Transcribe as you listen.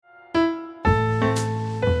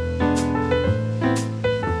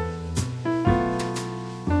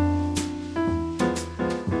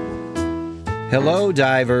Hello,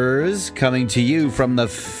 divers, coming to you from the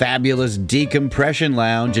fabulous Decompression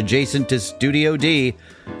Lounge adjacent to Studio D.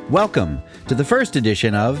 Welcome to the first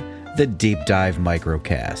edition of the Deep Dive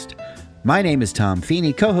Microcast. My name is Tom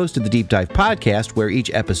Feeney, co-host of the Deep Dive podcast, where each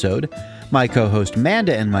episode, my co-host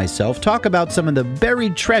Manda and myself talk about some of the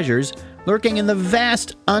buried treasures lurking in the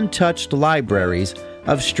vast, untouched libraries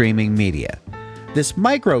of streaming media. This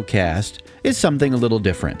microcast is something a little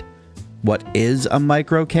different. What is a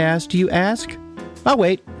microcast, you ask? I'll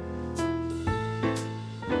wait.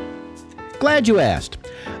 Glad you asked.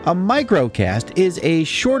 A microcast is a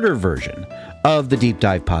shorter version of the Deep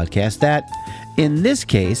Dive podcast that, in this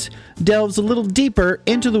case, delves a little deeper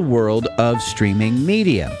into the world of streaming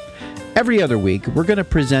media. Every other week, we're going to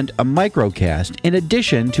present a microcast in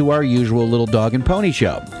addition to our usual Little Dog and Pony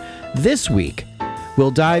show. This week,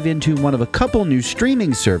 we'll dive into one of a couple new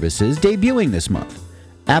streaming services debuting this month,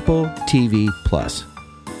 Apple TV+.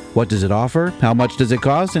 What does it offer? How much does it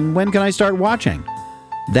cost? And when can I start watching?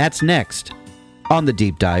 That's next on the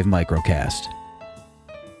Deep Dive Microcast.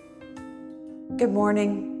 Good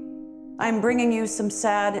morning. I'm bringing you some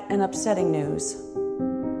sad and upsetting news.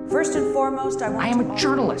 First and foremost, I am a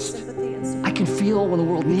journalist. I can feel when the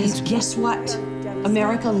world needs me. Guess what?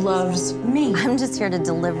 America loves me. I'm just here to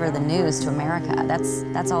deliver the news to America.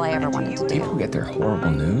 That's all I ever wanted to do. People get their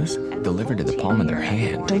horrible news delivered to the palm of their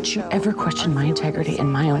hand. Don't you ever question my integrity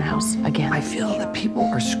in my own house again. I feel that people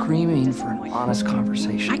are screaming for an honest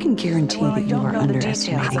conversation. I can guarantee that you are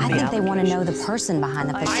underestimating I think they want to know the person behind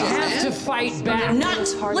the facade. I have to fight back. I'm not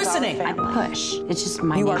listening. I push. It's just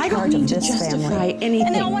my You are nature. I don't need to justify anything.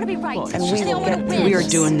 And they all want to be right. And we will get through. We are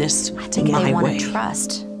doing this I think my they want way. to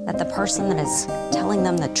trust that the person that is telling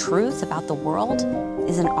them the truth about the world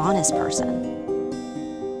is an honest person.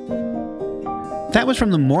 That was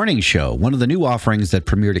from The Morning Show, one of the new offerings that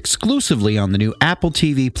premiered exclusively on the new Apple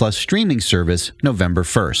TV Plus streaming service November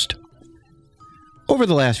 1st. Over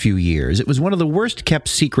the last few years, it was one of the worst-kept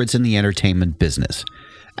secrets in the entertainment business.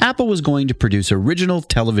 Apple was going to produce original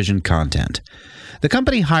television content. The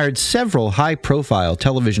company hired several high-profile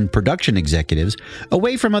television production executives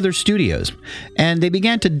away from other studios, and they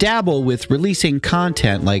began to dabble with releasing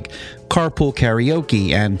content like Carpool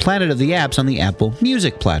Karaoke and Planet of the Apps on the Apple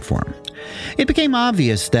Music platform. It became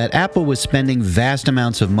obvious that Apple was spending vast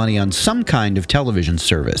amounts of money on some kind of television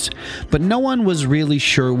service, but no one was really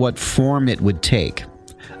sure what form it would take.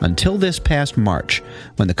 Until this past March,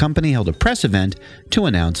 when the company held a press event to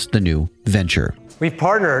announce the new venture. We've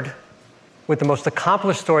partnered with the most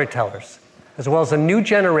accomplished storytellers, as well as a new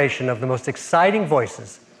generation of the most exciting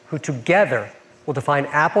voices, who together will define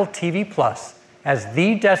Apple TV Plus as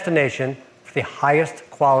the destination for the highest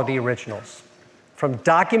quality originals. From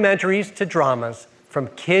documentaries to dramas, from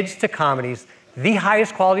kids to comedies, the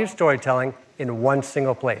highest quality of storytelling in one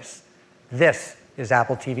single place. This is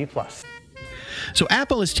Apple TV Plus. So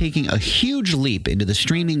Apple is taking a huge leap into the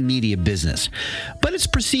streaming media business, but it's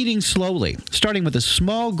proceeding slowly, starting with a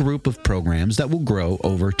small group of programs that will grow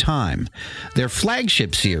over time. Their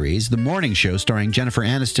flagship series, The Morning Show, starring Jennifer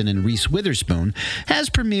Aniston and Reese Witherspoon, has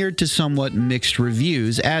premiered to somewhat mixed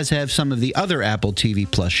reviews, as have some of the other Apple TV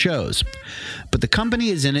Plus shows. But the company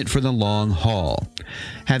is in it for the long haul.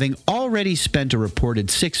 Having already spent a reported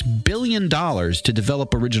 $6 billion to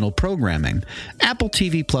develop original programming, Apple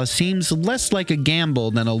TV Plus seems less like a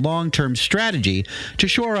gamble than a long-term strategy to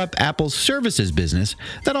shore up Apple's services business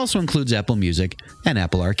that also includes Apple Music and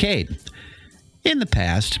Apple Arcade. In the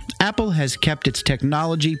past, Apple has kept its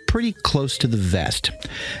technology pretty close to the vest.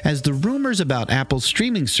 As the rumors about Apple's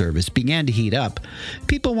streaming service began to heat up,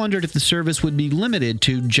 people wondered if the service would be limited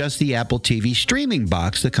to just the Apple TV streaming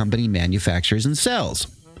box the company manufactures and sells.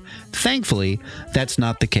 Thankfully, that's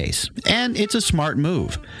not the case, and it's a smart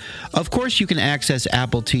move. Of course, you can access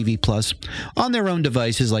Apple TV Plus on their own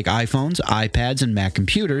devices like iPhones, iPads, and Mac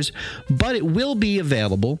computers, but it will be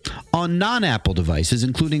available on non-Apple devices,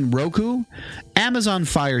 including Roku, Amazon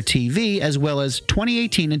Fire TV, as well as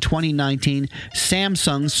 2018 and 2019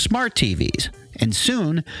 Samsung Smart TVs. And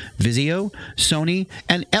soon, Vizio, Sony,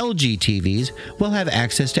 and LG TVs will have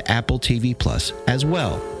access to Apple TV Plus as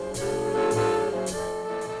well.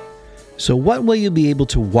 So what will you be able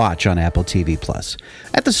to watch on Apple TV Plus?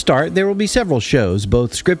 At the start, there will be several shows,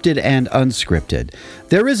 both scripted and unscripted.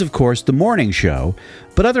 There is, of course, The Morning Show,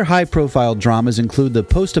 but other high-profile dramas include the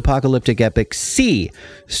post-apocalyptic epic See,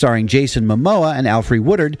 starring Jason Momoa and Alfre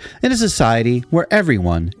Woodard in a society where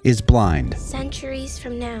everyone is blind. Centuries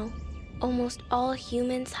from now, almost all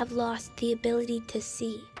humans have lost the ability to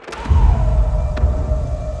see.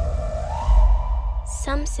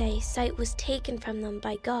 Some say sight was taken from them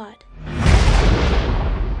by God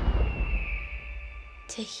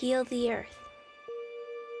to heal the earth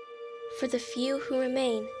For the few who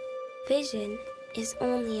remain, vision is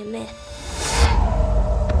only a myth.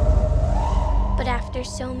 But after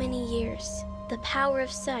so many years, the power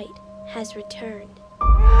of sight has returned.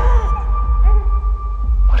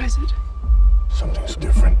 What is it? Something's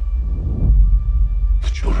different. The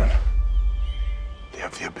children, they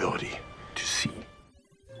have the ability to see.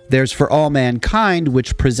 There's For All Mankind,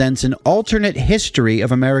 which presents an alternate history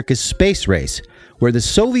of America's space race, where the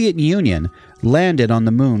Soviet Union landed on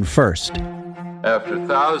the moon first. After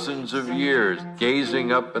thousands of years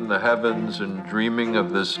gazing up in the heavens and dreaming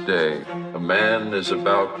of this day, a man is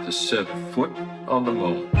about to set foot on the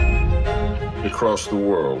moon. Across the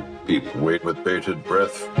world, people wait with bated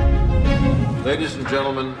breath. Ladies and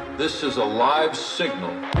gentlemen, this is a live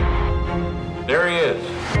signal. There he is.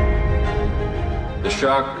 The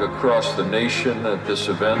shock across the nation at this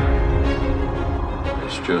event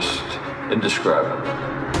is just indescribable.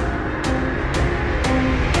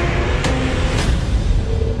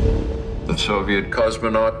 The Soviet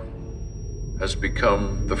cosmonaut has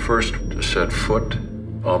become the first to set foot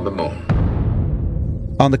on the moon.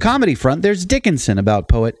 On the comedy front, there's Dickinson about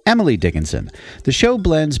poet Emily Dickinson. The show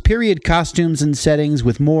blends period costumes and settings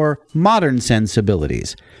with more modern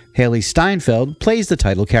sensibilities. Haley Steinfeld plays the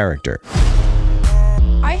title character.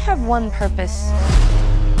 I have one purpose.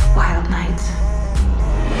 Wild nights.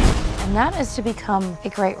 And that is to become a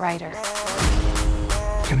great writer.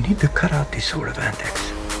 You need to cut out these sort of antics.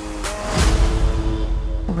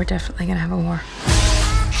 We're definitely gonna have a war.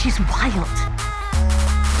 She's wild.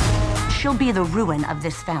 She'll be the ruin of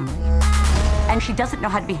this family. And she doesn't know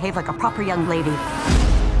how to behave like a proper young lady.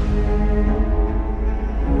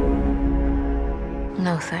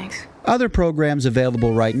 No thanks. Other programs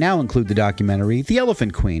available right now include the documentary The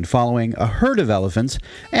Elephant Queen, following a herd of elephants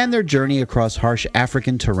and their journey across harsh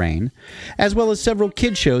African terrain, as well as several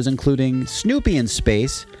kid shows including Snoopy in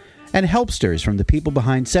Space and Helpsters from the people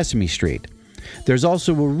behind Sesame Street. There's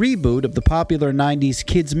also a reboot of the popular 90s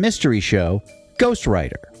kids mystery show,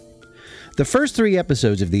 Ghostwriter. The first 3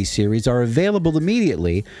 episodes of these series are available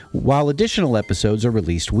immediately, while additional episodes are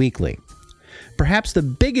released weekly. Perhaps the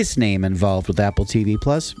biggest name involved with Apple TV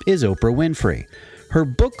Plus is Oprah Winfrey. Her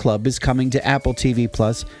book club is coming to Apple TV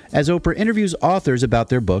Plus as Oprah interviews authors about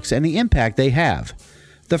their books and the impact they have.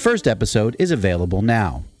 The first episode is available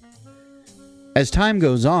now. As time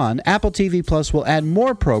goes on, Apple TV Plus will add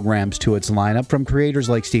more programs to its lineup from creators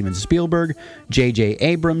like Steven Spielberg, J.J.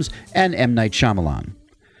 Abrams, and M. Night Shyamalan.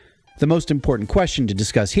 The most important question to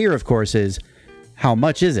discuss here, of course, is how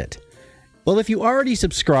much is it? Well, if you already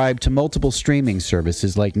subscribe to multiple streaming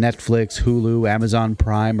services like Netflix, Hulu, Amazon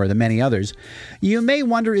Prime, or the many others, you may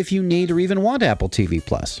wonder if you need or even want Apple TV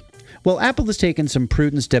Plus. Well, Apple has taken some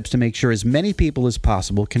prudent steps to make sure as many people as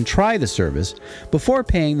possible can try the service before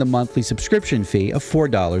paying the monthly subscription fee of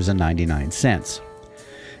 $4.99.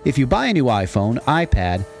 If you buy a new iPhone,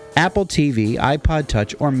 iPad, Apple TV, iPod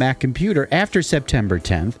Touch, or Mac computer after September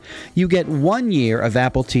 10th, you get 1 year of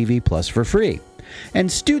Apple TV Plus for free.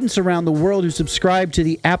 And students around the world who subscribe to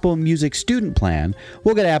the Apple Music Student Plan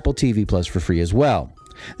will get Apple TV Plus for free as well.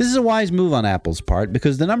 This is a wise move on Apple's part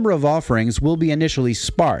because the number of offerings will be initially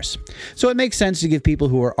sparse, so it makes sense to give people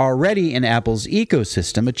who are already in Apple's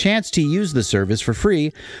ecosystem a chance to use the service for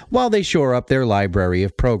free while they shore up their library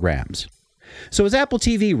of programs. So is Apple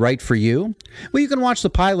TV right for you? Well, you can watch the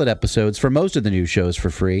pilot episodes for most of the new shows for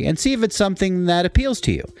free and see if it's something that appeals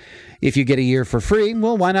to you. If you get a year for free,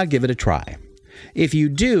 well, why not give it a try? If you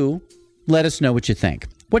do, let us know what you think.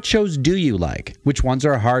 What shows do you like? Which ones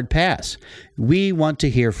are a hard pass? We want to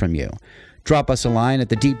hear from you. Drop us a line at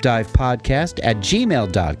the Deep Dive Podcast at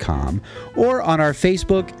gmail.com or on our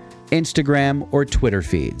Facebook, Instagram, or Twitter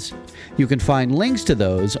feeds. You can find links to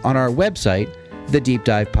those on our website,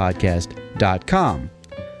 thedeepdivepodcast.com.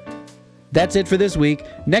 That's it for this week.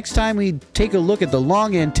 Next time we take a look at the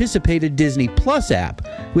long-anticipated Disney Plus app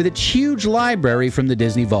with its huge library from the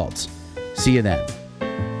Disney Vaults. See you then.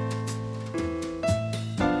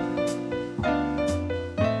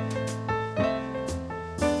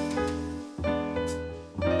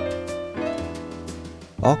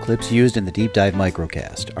 All clips used in the Deep Dive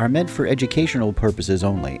Microcast are meant for educational purposes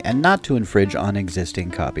only and not to infringe on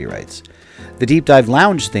existing copyrights. The Deep Dive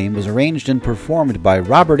Lounge theme was arranged and performed by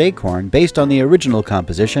Robert Acorn based on the original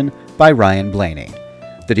composition by Ryan Blaney.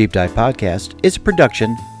 The Deep Dive Podcast is a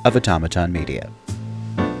production of Automaton Media.